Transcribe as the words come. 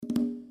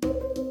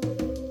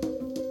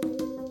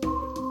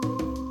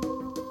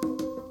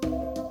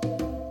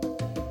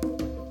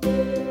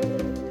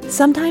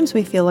Sometimes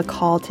we feel a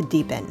call to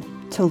deepen,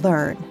 to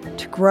learn,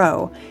 to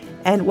grow.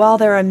 And while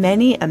there are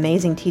many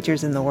amazing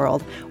teachers in the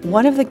world,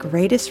 one of the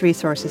greatest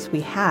resources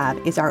we have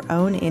is our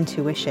own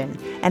intuition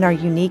and our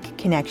unique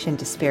connection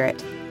to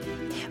spirit.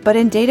 But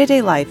in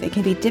day-to-day life, it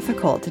can be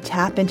difficult to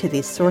tap into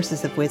these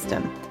sources of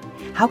wisdom.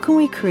 How can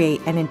we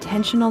create an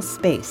intentional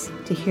space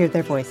to hear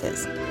their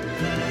voices?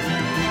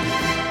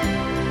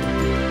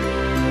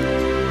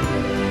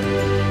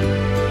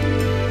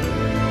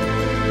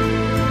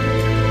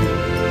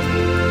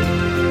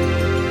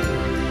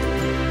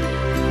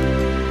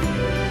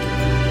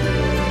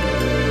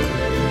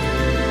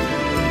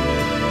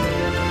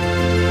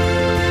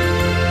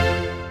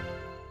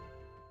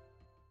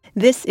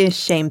 This is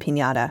Shame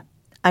Pinata.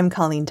 I'm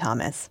Colleen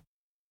Thomas.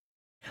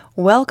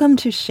 Welcome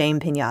to Shame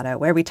Pinata,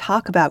 where we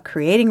talk about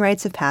creating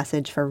rites of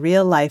passage for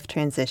real-life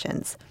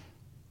transitions.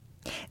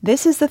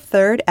 This is the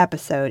third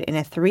episode in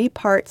a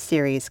 3-part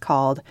series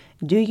called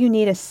Do You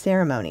Need a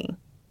Ceremony?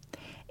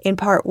 In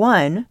part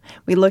 1,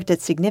 we looked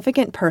at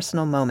significant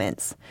personal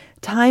moments,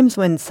 times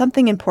when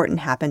something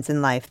important happens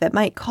in life that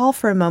might call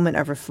for a moment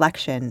of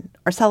reflection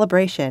or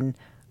celebration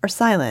or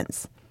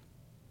silence.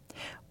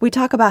 We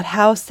talk about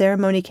how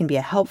ceremony can be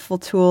a helpful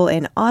tool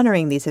in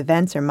honoring these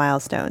events or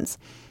milestones.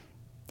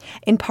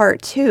 In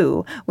part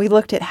 2, we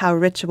looked at how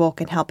ritual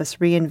can help us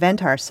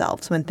reinvent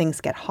ourselves when things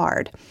get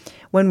hard,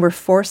 when we're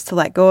forced to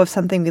let go of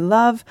something we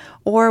love,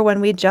 or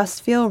when we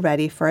just feel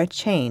ready for a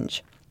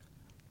change.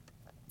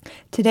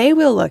 Today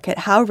we'll look at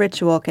how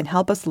ritual can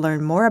help us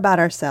learn more about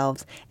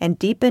ourselves and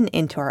deepen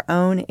into our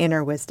own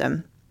inner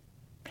wisdom.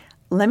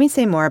 Let me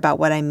say more about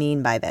what I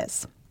mean by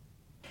this.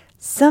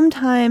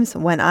 Sometimes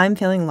when I'm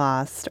feeling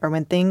lost or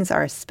when things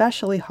are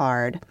especially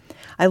hard,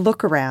 I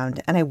look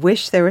around and I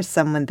wish there was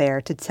someone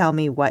there to tell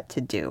me what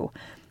to do.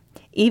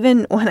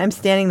 Even when I'm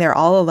standing there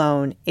all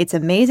alone, it's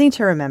amazing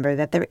to remember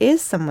that there is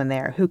someone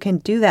there who can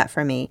do that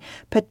for me,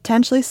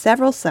 potentially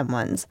several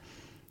someones.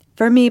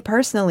 For me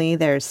personally,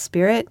 there's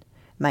spirit,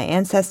 my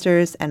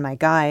ancestors, and my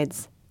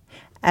guides.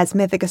 As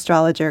mythic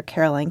astrologer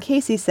Caroline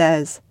Casey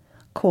says,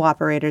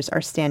 cooperators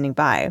are standing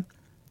by.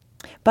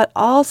 But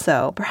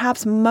also,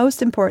 perhaps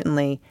most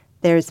importantly,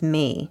 there's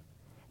me,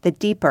 the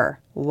deeper,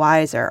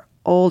 wiser,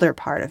 older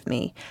part of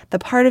me, the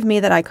part of me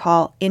that I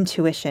call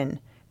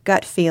intuition,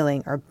 gut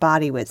feeling, or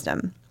body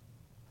wisdom.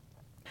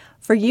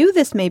 For you,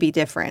 this may be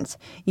different.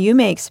 You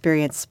may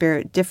experience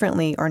spirit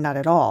differently or not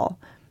at all.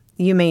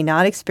 You may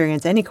not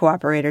experience any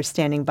cooperators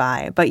standing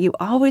by, but you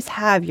always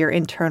have your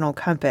internal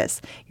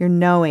compass, your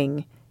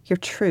knowing, your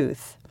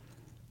truth.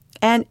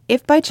 And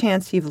if by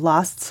chance you've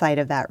lost sight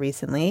of that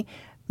recently,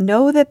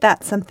 know that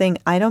that's something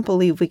I don't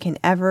believe we can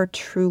ever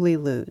truly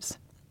lose.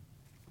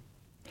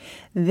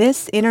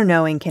 This inner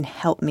knowing can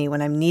help me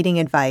when I'm needing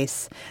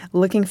advice,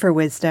 looking for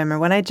wisdom, or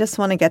when I just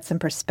want to get some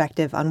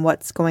perspective on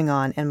what's going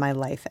on in my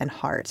life and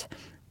heart.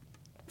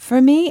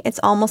 For me, it's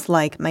almost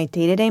like my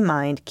day-to-day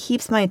mind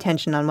keeps my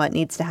attention on what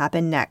needs to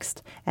happen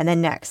next, and then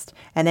next,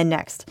 and then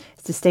next,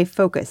 to stay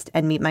focused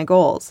and meet my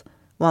goals,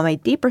 while my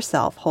deeper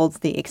self holds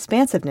the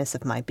expansiveness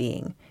of my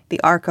being, the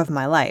arc of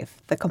my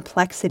life, the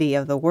complexity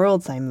of the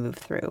worlds I move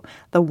through,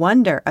 the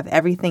wonder of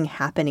everything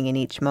happening in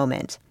each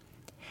moment.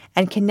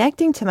 And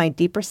connecting to my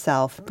deeper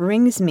self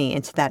brings me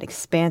into that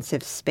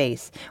expansive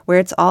space where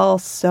it's all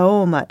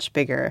so much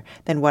bigger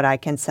than what I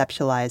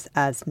conceptualize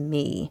as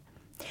me.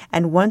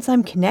 And once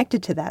I'm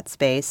connected to that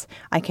space,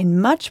 I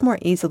can much more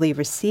easily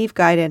receive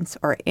guidance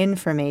or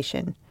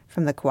information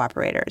from the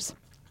cooperators.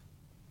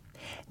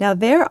 Now,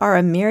 there are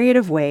a myriad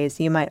of ways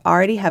you might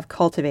already have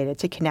cultivated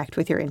to connect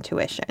with your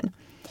intuition.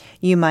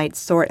 You might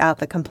sort out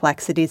the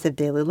complexities of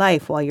daily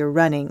life while you're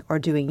running or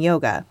doing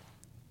yoga.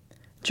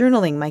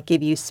 Journaling might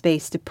give you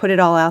space to put it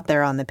all out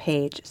there on the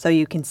page so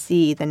you can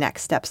see the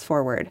next steps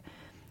forward.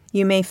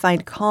 You may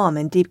find calm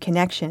and deep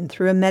connection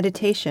through a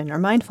meditation or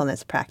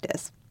mindfulness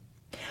practice.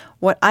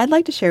 What I'd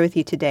like to share with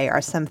you today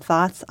are some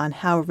thoughts on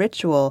how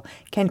ritual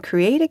can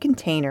create a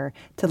container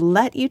to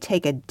let you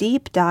take a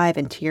deep dive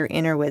into your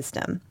inner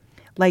wisdom,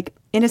 like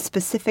in a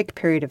specific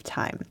period of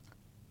time.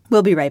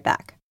 We'll be right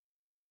back.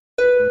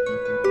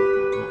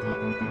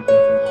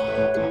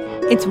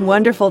 It's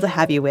wonderful to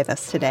have you with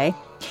us today.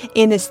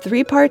 In this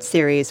 3-part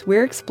series,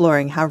 we're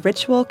exploring how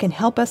ritual can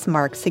help us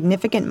mark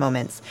significant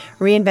moments,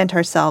 reinvent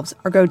ourselves,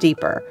 or go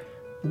deeper.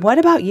 What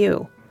about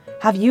you?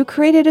 Have you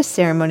created a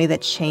ceremony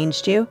that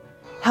changed you,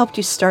 helped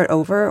you start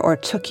over, or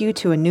took you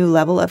to a new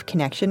level of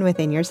connection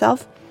within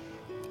yourself?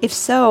 If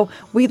so,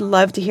 we'd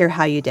love to hear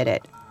how you did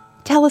it.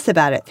 Tell us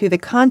about it through the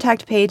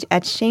contact page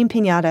at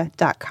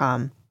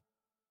shamepinata.com.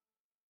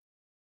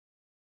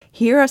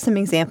 Here are some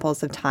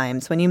examples of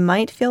times when you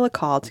might feel a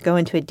call to go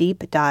into a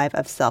deep dive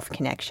of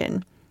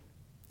self-connection.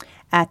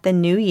 At the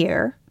new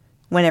year,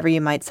 whenever you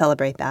might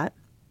celebrate that.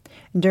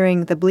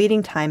 During the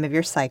bleeding time of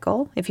your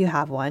cycle, if you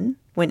have one,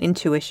 when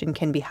intuition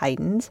can be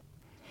heightened.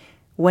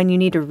 When you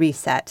need a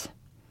reset.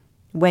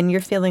 When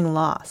you're feeling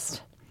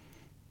lost.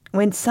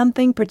 When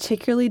something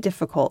particularly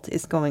difficult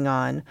is going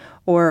on,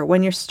 or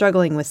when you're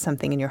struggling with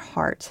something in your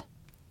heart.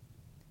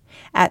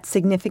 At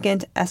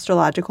significant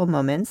astrological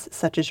moments,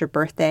 such as your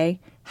birthday,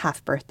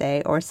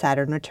 half-birthday, or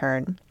Saturn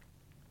return.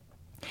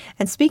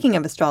 And speaking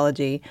of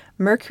astrology,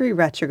 Mercury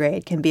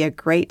retrograde can be a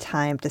great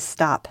time to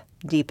stop,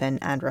 deepen,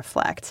 and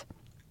reflect.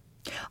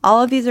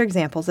 All of these are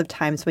examples of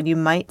times when you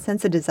might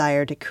sense a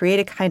desire to create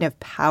a kind of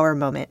power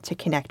moment to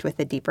connect with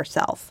the deeper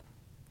self.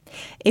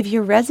 If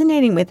you're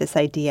resonating with this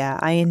idea,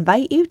 I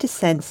invite you to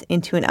sense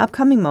into an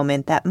upcoming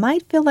moment that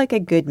might feel like a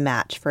good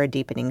match for a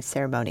deepening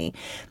ceremony.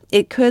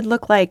 It could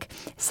look like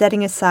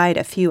setting aside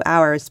a few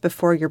hours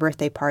before your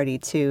birthday party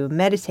to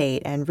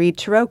meditate and read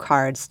tarot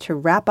cards to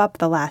wrap up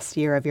the last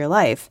year of your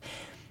life.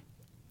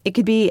 It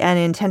could be an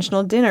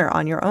intentional dinner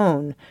on your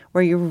own,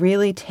 where you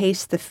really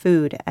taste the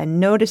food and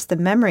notice the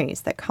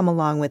memories that come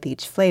along with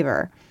each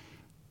flavor.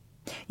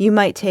 You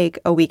might take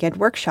a weekend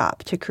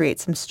workshop to create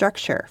some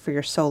structure for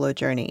your solo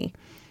journey.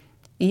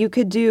 You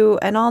could do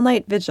an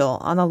all-night vigil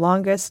on the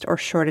longest or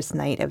shortest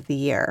night of the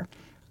year.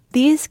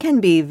 These can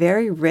be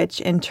very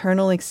rich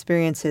internal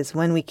experiences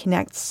when we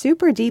connect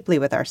super deeply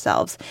with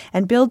ourselves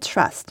and build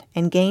trust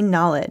and gain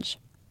knowledge.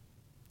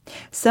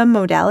 Some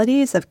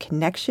modalities of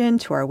connection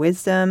to our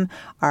wisdom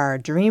are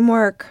dream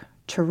work,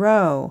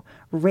 tarot,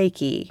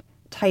 Reiki,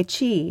 Tai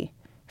Chi,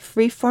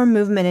 freeform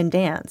movement and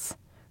dance,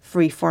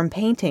 freeform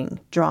painting,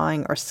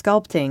 drawing or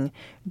sculpting,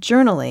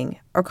 journaling,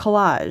 or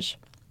collage.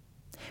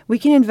 We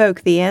can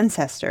invoke the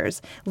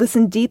ancestors,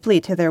 listen deeply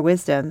to their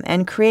wisdom,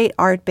 and create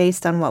art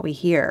based on what we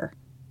hear.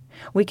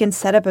 We can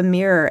set up a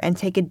mirror and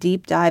take a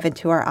deep dive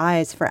into our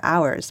eyes for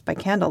hours by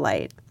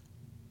candlelight.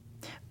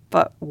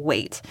 But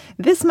wait,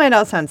 this might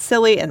all sound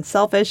silly and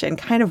selfish and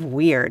kind of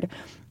weird.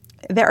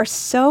 There are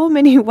so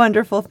many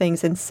wonderful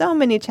things and so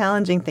many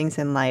challenging things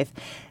in life.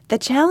 The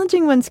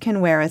challenging ones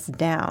can wear us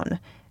down.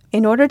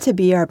 In order to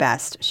be our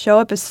best, show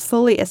up as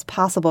fully as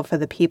possible for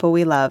the people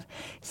we love,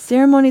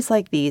 ceremonies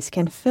like these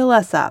can fill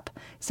us up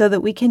so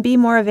that we can be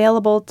more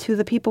available to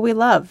the people we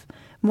love,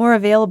 more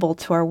available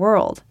to our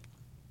world.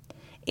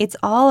 It's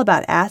all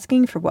about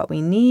asking for what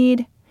we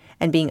need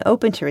and being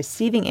open to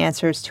receiving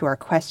answers to our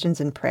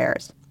questions and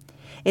prayers.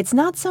 It's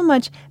not so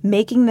much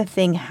making the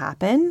thing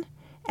happen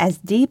as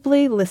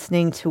deeply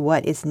listening to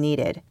what is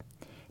needed,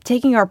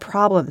 taking our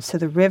problems to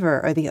the river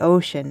or the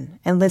ocean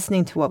and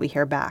listening to what we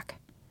hear back.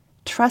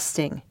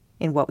 Trusting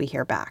in what we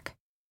hear back.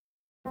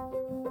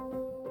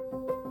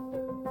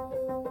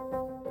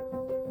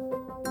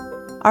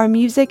 Our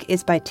music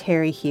is by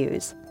Terry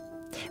Hughes.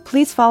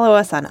 Please follow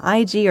us on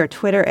IG or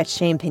Twitter at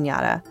Shame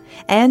Pinata,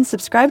 and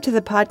subscribe to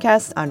the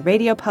podcast on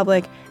Radio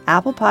Public,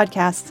 Apple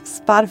Podcasts,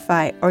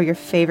 Spotify, or your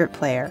favorite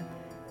player.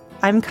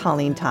 I'm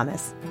Colleen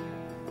Thomas.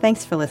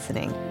 Thanks for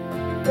listening.